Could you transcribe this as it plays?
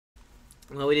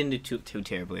Well, we didn't do too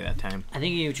terribly that time. I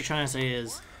think what you're trying to say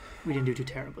is we didn't do too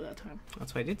terribly that time.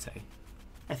 That's what I did say.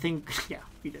 I think, yeah,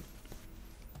 we did.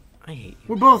 I hate you.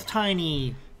 We're both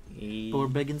tiny, but we're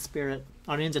big in spirit.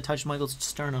 Audience, I touched Michael's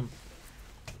sternum.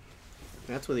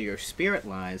 That's where your spirit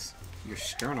lies. Your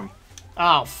sternum.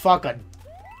 Oh, fuck a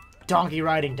donkey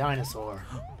riding dinosaur.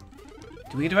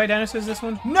 Do we get to ride dinosaurs this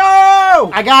one?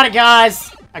 No! I got it,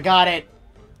 guys! I got it.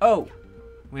 Oh.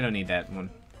 We don't need that one.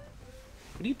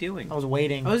 What are you doing? I was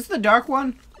waiting. Oh, is this the dark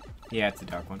one? Yeah, it's the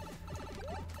dark one.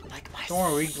 Like my Don't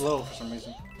worry, we glow for some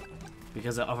reason.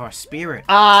 Because of our spirit.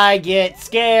 I get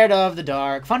scared of the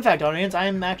dark. Fun fact, audience,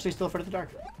 I'm actually still afraid of the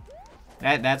dark.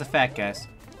 That's a fact, guys.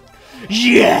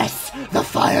 Yes! The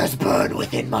fires burn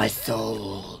within my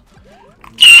soul.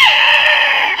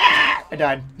 I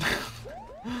died.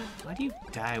 Why do you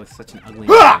die with such an ugly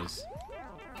Ah! noise?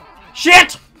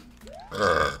 Shit!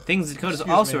 Things Dakota's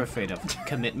Excuse also me. afraid of.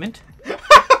 Commitment,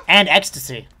 And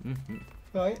ecstasy.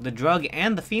 Right? the drug,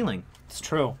 and the feeling. It's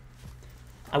true.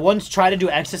 I once tried to do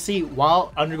ecstasy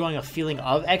while undergoing a feeling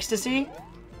of ecstasy.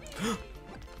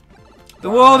 The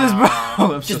world is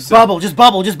I'm so Just sorry. bubble, just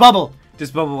bubble, just bubble.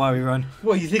 Just bubble while we run.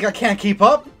 What, you think I can't keep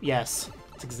up? Yes.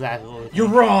 That's exactly what we You're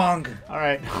wrong!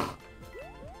 Alright.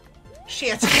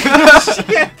 Shit!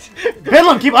 Shit!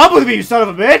 Bedlam, keep up with me, you son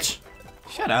of a bitch!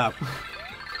 Shut up. Oh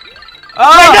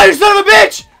my god, you son of a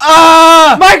bitch!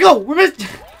 Ah! Michael, we missed.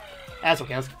 That's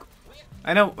okay.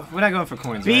 I know we're not going for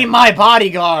coins. Be right? my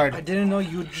bodyguard. I didn't know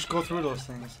you would just go through those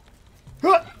things.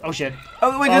 Oh shit.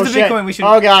 Oh wait, Oh there's a shit. Bitcoin. We should.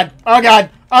 Oh god. Oh god.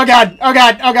 Oh god. Oh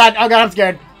god. Oh god. Oh god. I'm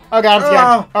scared. Oh god. I'm scared.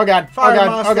 Oh, Oh god. Oh fire god.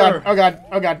 Oh monster. god. Oh god.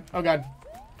 Oh god. Oh god.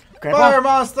 Grandpa. Fire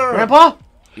monster! Grandpa?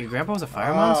 Your grandpa was a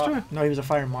fire Ah. monster. No, he was a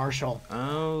fire marshal.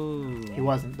 Oh. He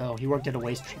wasn't though. He worked at a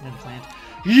waste treatment plant.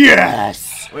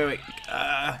 Yes. Wait.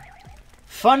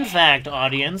 Fun fact,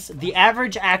 audience: the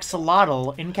average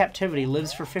axolotl in captivity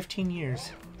lives for 15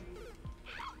 years.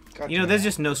 God You know, damn there's it.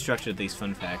 just no structure to these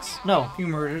fun facts. No. You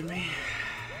murdered me.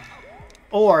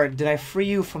 Or did I free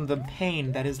you from the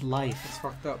pain that is life? It's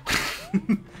fucked up.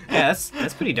 Yeah,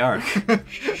 that's pretty dark.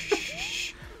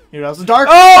 You know what else is dark?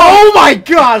 Oh my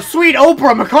god, sweet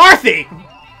Oprah McCarthy!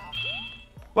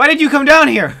 Why did you come down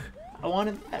here? I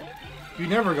wanted that. You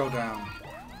never go down.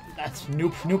 That's new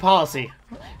policy.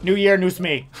 New year, new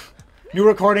me. New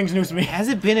recordings, new me. Has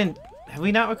it been in? Have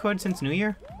we not recorded since New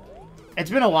Year? It's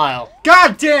been a while.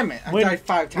 God damn it! I Win- died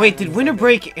 5 times. Wait, did in winter this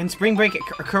break and spring break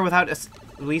occur without us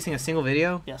releasing a single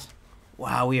video? Yes.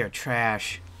 Wow, we are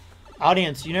trash.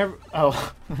 Audience, you never.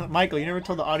 Oh, Michael, you never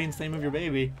told the audience the name of your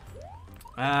baby.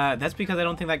 That's because I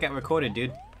don't think that got recorded,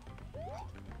 dude.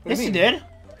 Yes, do you you did.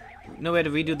 No, we had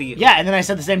to redo the. Yeah, and then I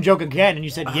said the same joke again, and you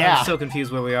said yeah. I'm so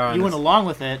confused where we are. On You went this. along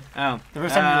with it. Oh. The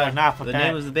first time you were like, nah, fuck The that.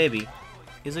 name of the baby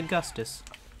is Augustus.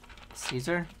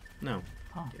 Caesar. No.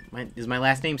 Oh. Is my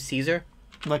last name Caesar?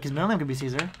 Like his middle name could be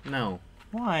Caesar. No.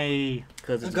 Why?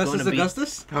 Because it's Augustus, going to be.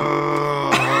 Augustus?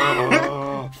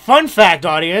 Fun fact,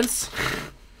 audience.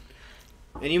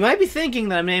 And you might be thinking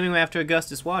that I'm naming him after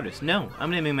Augustus Waters. No, I'm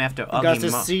naming him after Augie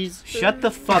Augustus March. Caesar. Shut the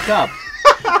fuck up.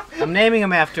 I'm naming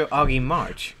him after Augie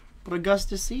March. But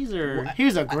Augustus Caesar. He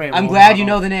was a great. I'm role glad you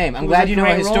model. know the name. I'm He was glad a you know a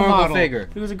great role historical model. figure.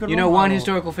 He was a good You role know one model.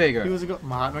 historical figure. He was a good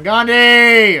Mahatma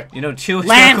Gandhi. You know two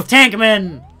Lance historical.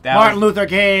 Tankman. That Martin was- Luther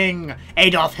King.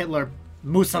 Adolf Hitler.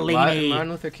 Mussolini.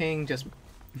 Martin Luther King just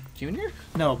Jr.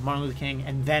 No, Martin Luther King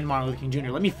and then Martin Luther King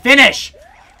Jr. Let me finish.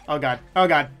 Oh god. Oh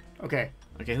god. Okay.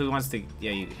 Okay, who wants to?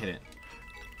 Yeah, you hit it.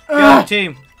 Ugh. Go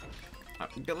team.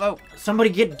 Get low. Somebody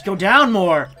go down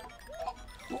more.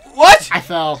 What? I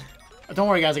fell. Don't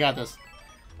worry, guys. I got this.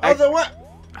 Oh, the what?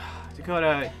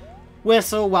 Dakota,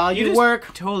 Whistle while you just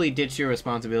work. totally ditched your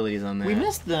responsibilities on that. We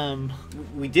missed them.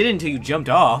 We did it until you jumped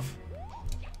off.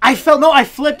 I fell. No, I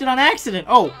flipped it on accident.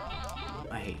 Oh,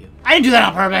 I hate you. I didn't do that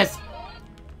on purpose.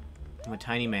 I'm a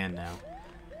tiny man now.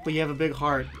 But you have a big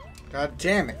heart. God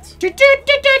damn it.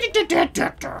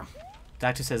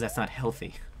 Doctor says that's not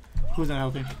healthy. Who's not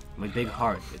helping? My big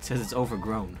heart. It says it's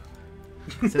overgrown.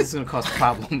 It says it's gonna cause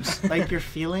problems. Like your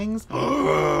feelings?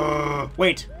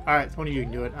 Wait. Alright, one of you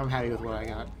can do it. I'm happy with what I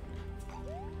got.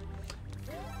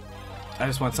 I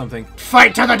just want something.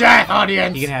 Fight to the death,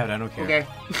 audience! You can have it. I don't care. Okay.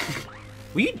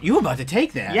 Were you about to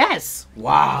take that? Yes!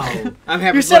 Wow. I'm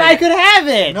happy. You said I could have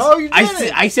it! No, you I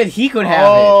didn't. said he could have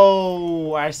it.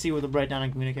 Oh, I see where the breakdown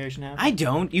in communication happened. I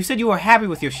don't. You said you were happy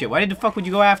with your shit. Why the fuck would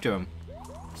you go after him?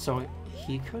 So,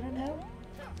 he couldn't have?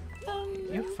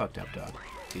 You're fucked up, dog.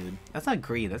 Dude. That's not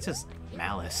greed. That's just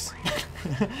malice.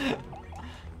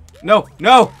 No!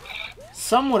 No!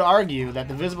 Some would argue that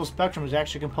the visible spectrum is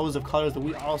actually composed of colors that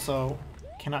we also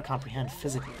cannot comprehend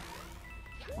physically.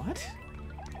 What?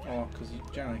 Oh, because you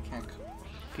generally can't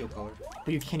Peel color.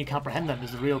 But can you comprehend them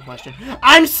is the real question.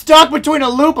 I'm stuck between a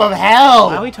loop of hell!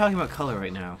 Why are we talking about color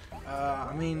right now?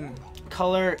 I mean,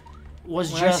 Color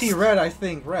was when just... I see red, I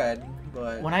think red,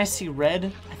 but... When I see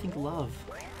red, I think love.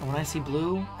 And when I see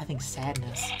blue, I think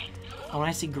sadness. And when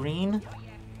I see green,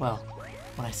 well,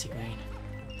 when I see green,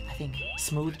 I think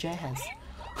smooth jazz.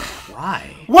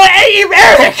 Why? What? Hey,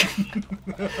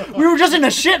 Eric! We were just in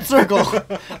a shit circle.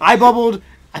 I bubbled.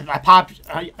 I popped.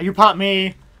 You popped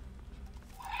me.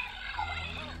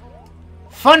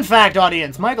 Fun fact,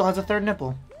 audience: Michael has a third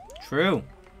nipple. True.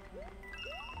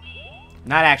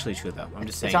 Not actually true though. I'm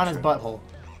just saying. It's on his true. butthole.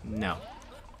 No.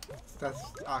 That's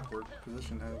awkward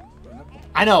position to have a nipple.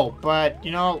 I know, but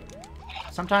you know,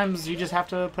 sometimes you just have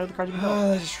to play the cards you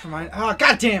know. That just reminded... Oh,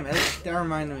 god damn it! That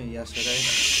reminded me of yesterday.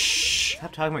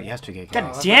 Stop talking about yesterday.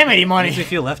 God guys. damn it, Makes me E-Money!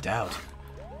 feel left out.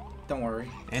 Don't worry.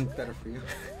 And- It's better for you.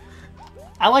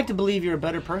 I like to believe you're a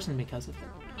better person because of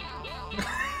it.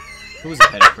 Who's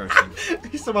a better person?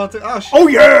 He's about to... Oh, shit. Oh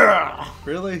yeah!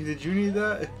 Really? Did you need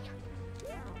that?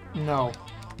 No.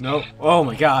 No. Oh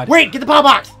my god. Wait, get the power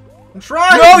box! I'm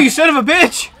trying! No, you son of a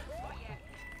bitch!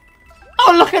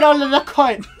 Oh, look at all of the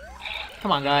coin!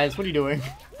 Come on, guys, what are you doing?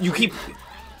 You keep.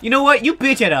 You know what? You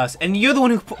bitch at us, and you're the one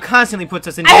who constantly puts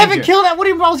us in I danger. haven't killed that. What do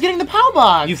you mean? I was getting the power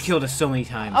box. You've killed us so many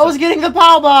times. I was getting the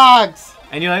power box.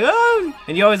 And you're like, oh,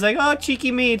 and you're always like, oh,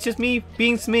 cheeky me. It's just me,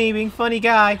 being funny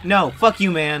guy. No, fuck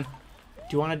you, man.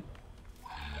 Do you want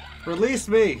Release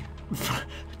me! to?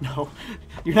 No,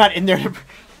 you're not in there.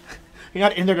 You're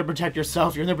not in there to protect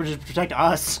yourself. You're in there to protect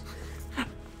us.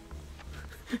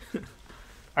 All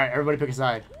right, everybody, pick a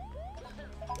side.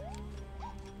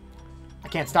 I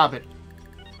can't stop it.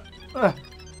 Ugh.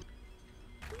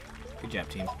 Good job,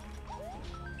 team.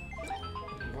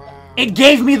 Wow. It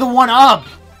gave me the one up.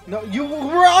 No, you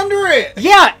were under it!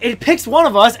 Yeah, it picks one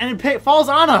of us and it falls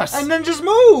on us. And then just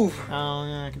move! Oh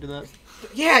yeah, I can do that.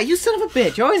 Yeah, you son of a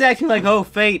bitch. You're always acting like, oh,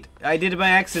 fate. I did it by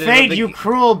accident. Fate, Like- you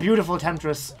cruel, beautiful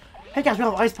temptress. Hey guys, we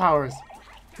have ice powers.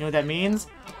 You know what that means?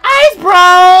 Ice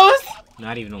Bros!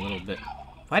 Not even a little bit.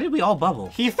 Why did we all bubble?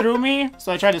 He threw me,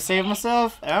 so I tried to save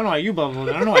myself. I don't know why you bubbled.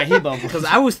 I don't know why he bubbled. Because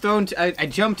I was thrown. I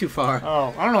jumped too far.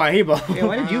 Oh, I don't know why he bubbled. Yeah,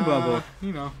 why did you bubble?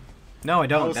 You know. No, I I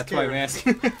don't. was That's why I'm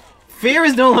scared. asking. Fear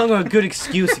is no longer a good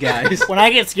excuse, guys. When I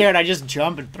get scared, I just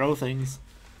jump and throw things.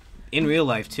 In real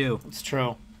life, too. It's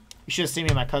true. You should have seen me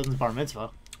at my cousin's bar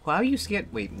mitzvah. Why are you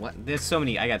scared? Wait, what? There's so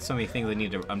many. I got so many things I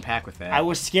need to unpack with that. I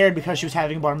was scared because she was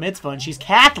having a bar mitzvah and she's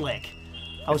Catholic.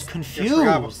 I was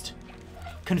confused.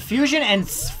 Confusion and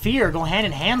fear go hand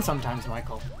in hand sometimes,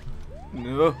 Michael.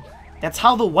 No. That's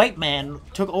how the white man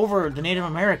took over the Native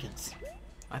Americans.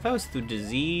 I thought it was through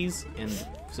disease and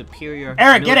superior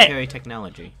Eric, get it! military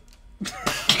technology.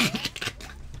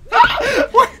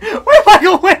 Where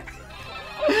Michael went?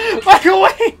 Michael,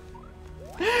 wait!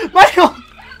 Michael!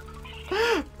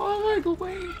 Oh, Michael,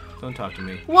 wait. Don't talk to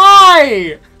me.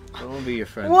 Why? I won't be your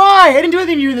friend. Why? I didn't do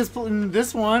anything to you in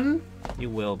this one. You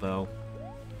will, though.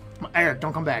 Eric,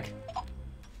 don't come back.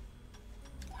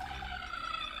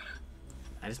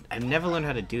 I've never learned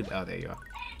how to do that. Oh, there you are.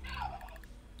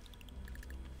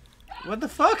 What the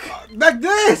fuck? Like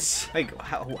this! Like,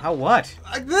 how what?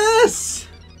 Like this!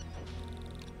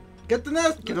 Get the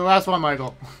nest! Get the last one,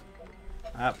 Michael.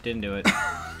 Ah, didn't do it.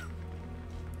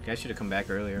 You guys should have come back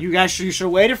earlier. You guys should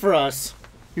have waited for us.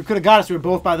 You could have got us. We were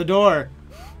both by the door.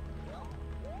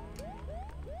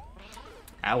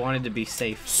 I wanted to be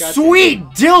safe. Sweet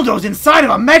dildos inside of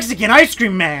a Mexican ice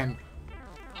cream man.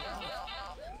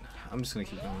 I'm just gonna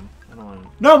keep going. I don't want to.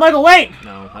 No, Michael, wait.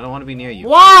 No, I don't want to be near you.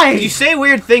 Why? You say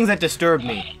weird things that disturb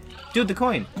me. Dude, the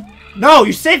coin. No,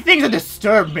 you say things that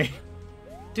disturb me.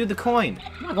 Dude, the coin.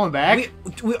 I'm not going back.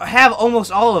 We have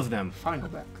almost all of them. Fine, go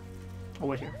back. Oh,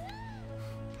 wait here.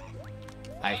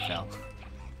 I fell.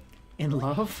 In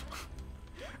love?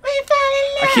 We fell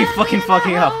in love. I keep fucking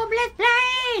fucking up.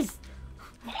 Place.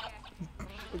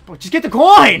 But just get the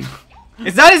coin.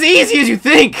 It's not as easy as you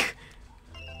think.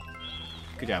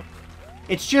 Good job.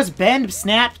 It's just bend,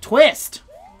 snap, twist.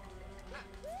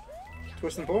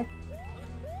 Twist and pull?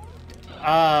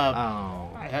 Oh.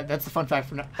 That's the fun fact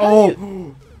for now.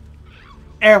 Oh!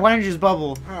 Eric, why didn't you just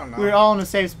bubble? I don't know. We were all in the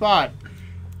same spot.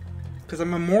 Because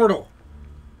I'm immortal.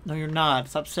 No, you're not.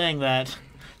 Stop saying that.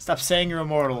 Stop saying you're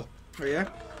immortal. Oh, yeah?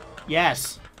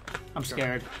 Yes. I'm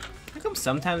scared. How come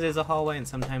sometimes there's a hallway and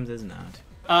sometimes there's not?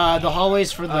 The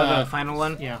hallways for The final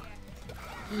one? Yeah.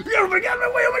 Oh my god, my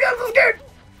way! Oh my god, I'm so scared!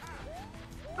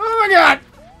 Oh my god!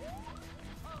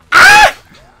 Ah!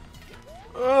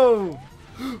 Oh.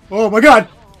 Oh my god!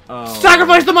 Oh.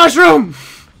 Sacrifice the mushroom!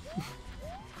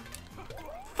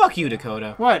 Fuck you,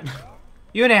 Dakota. What?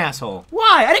 You're an asshole.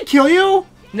 Why? I didn't kill you!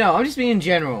 No, I'm just being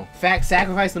general. Fact,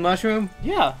 sacrifice the mushroom.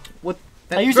 Yeah. What?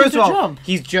 I used it first to of all, jump.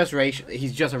 he's just racial.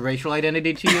 He's just a racial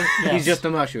identity to you. Yes. He's just a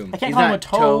mushroom. I can't He's call him not a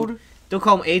toad. Don't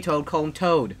call him a toad. Call him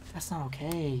Toad. That's not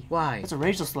okay. Why? That's a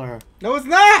racial slur. No, it's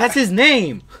not. That's his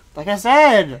name. Like I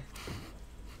said.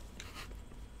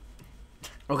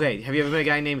 Okay, have you ever met a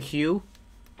guy named Hugh?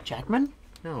 Jackman?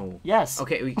 No. Yes.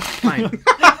 Okay, fine.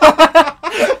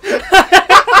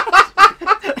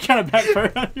 Kind of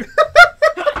backfired on you.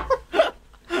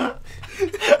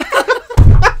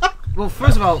 Well,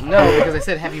 first of all, no, because I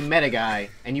said, have you met a guy,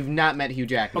 and you've not met Hugh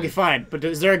Jackman. Okay, fine. But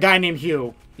is there a guy named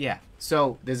Hugh? Yeah.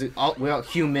 So we're all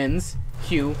humans.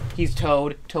 Hugh, he's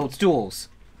Toad. Toadstools.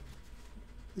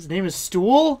 His name is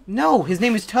Stool? No, his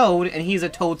name is Toad, and he's a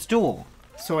toadstool.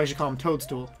 So I should call him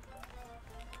Toadstool.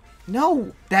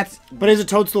 No, that's But is a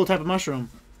toadstool type of mushroom?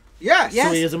 Yes. yes.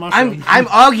 So he is a mushroom. I'm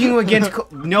arguing against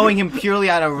knowing him purely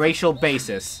on a racial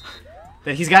basis.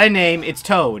 That he's got a name. It's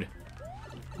Toad.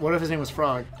 What if his name was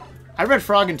Frog? I read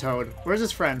Frog and Toad. Where's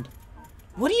his friend?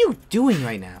 What are you doing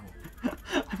right now?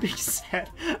 I'm being sad.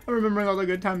 I'm remembering all the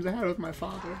good times I had with my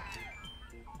father.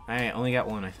 I only got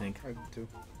one, I think. I do.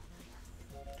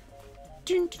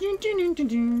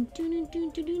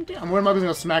 I'm worried Marco's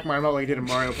gonna smack my remote like he did in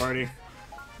Mario Party.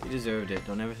 You deserved it.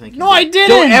 Don't ever think. No, you I did. didn't!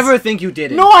 Don't ever think you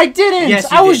did it. No, I didn't! Yes,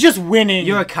 you I was did. just winning.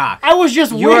 You're a cock. I was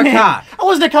just You're a winning. cock. I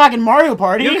wasn't a cock in Mario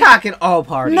Party. You're a cock at all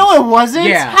parties. No, it wasn't.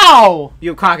 Yeah. How?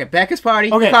 You're a cock at Becca's party.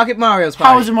 Okay. You're a cock at Mario's party.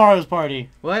 How was it Mario's party?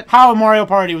 What? How at Mario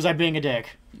Party was I being a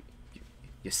dick?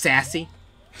 You're sassy.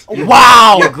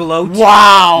 Wow! You gloat.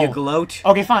 Wow! You gloat.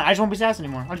 Okay, fine. I just won't be sassy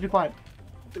anymore. I'll just be quiet.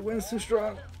 The wind's too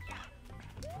strong.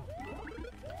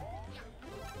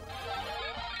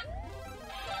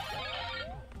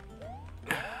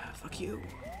 Fuck you.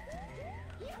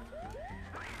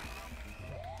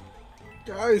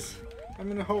 Guys,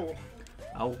 I'm in a hole.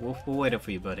 We'll wait up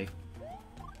for you, buddy.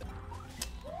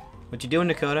 What you doing,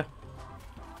 Dakota?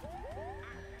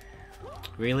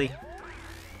 Really?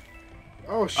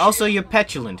 Oh shit. Also, you're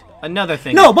petulant. Another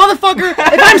thing. No, motherfucker! If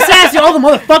I'm sassy all the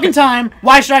motherfucking time,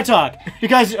 why should I talk?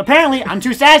 Because apparently I'm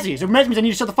too sassy, so it means I need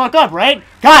to shut the fuck up, right?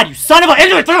 God, you son of a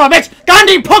ignorant son of a bitch!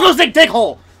 Gandhi pogo stick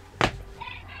dickhole!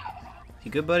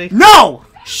 You good, buddy? No!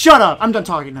 Shut up! I'm done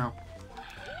talking now.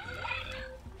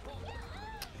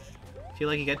 I feel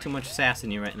like you got too much sass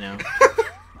in you right now.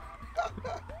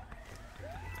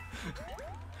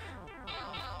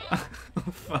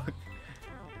 Oh, fuck.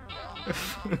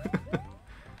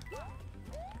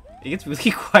 It gets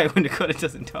really quiet when Dakota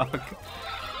doesn't talk.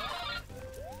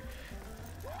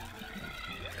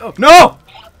 Oh, no!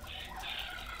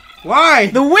 Why?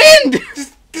 The wind!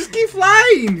 Just keep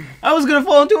flying. I was gonna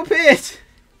fall into a pit!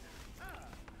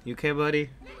 You okay, buddy?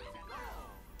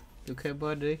 You okay,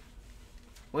 buddy?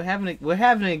 We're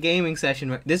having a gaming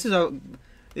session. This is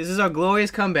our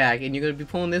glorious comeback, and you're gonna be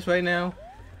pulling this right now?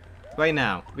 Right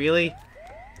now. Really?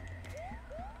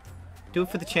 Do it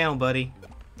for the channel, buddy.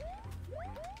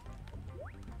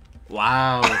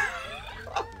 Wow.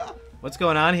 What's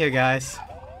going on here, guys?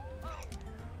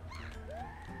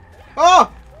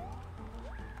 Oh!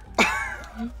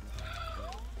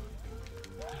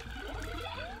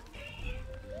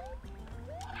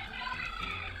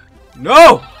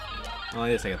 No! Oh,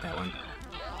 yes, I got that one.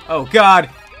 Oh, God!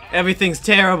 Everything's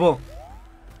terrible!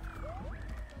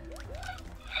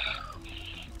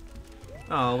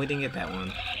 Oh, we didn't get that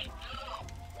one.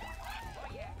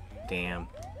 Damn.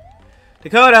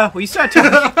 Dakota, will you start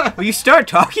talking? Will you start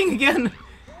talking again?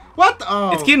 What? The?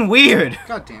 Oh. It's getting weird.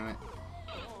 God damn it.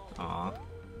 Aw.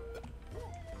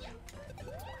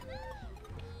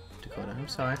 Dakota, I'm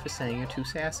sorry for saying you're too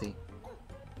sassy.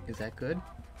 Is that good?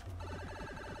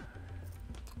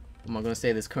 I'm not gonna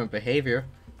say this current behavior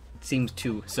seems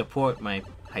to support my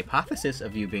hypothesis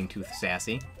of you being too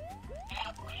sassy.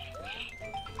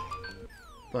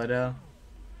 But, There,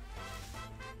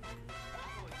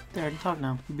 I can talk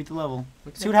now. You beat the level.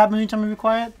 See what happens when you tell me to be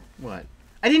quiet? what?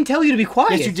 I didn't tell you to be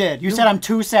quiet. Yes, you did. You said I'm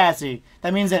too sassy.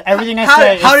 That means that everything I How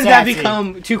say is did that sassy.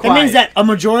 become too That quiet? means that a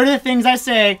majority of the things I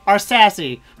say are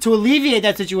sassy. To alleviate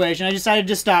that situation, I decided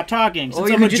to stop talking. Or Since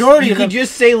you a could majority just, of them...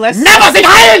 just say less. Never say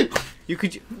Heil! You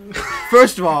could.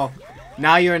 First of all,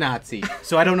 now you're a Nazi,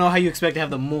 so I don't know how you expect to have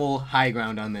the moral high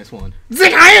ground on this one.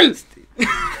 Say Heil!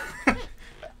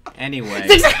 Anyway,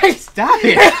 Say Heil! stop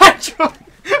it.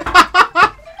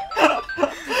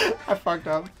 I fucked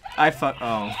up.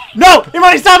 Oh. No!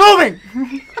 Everybody stop moving!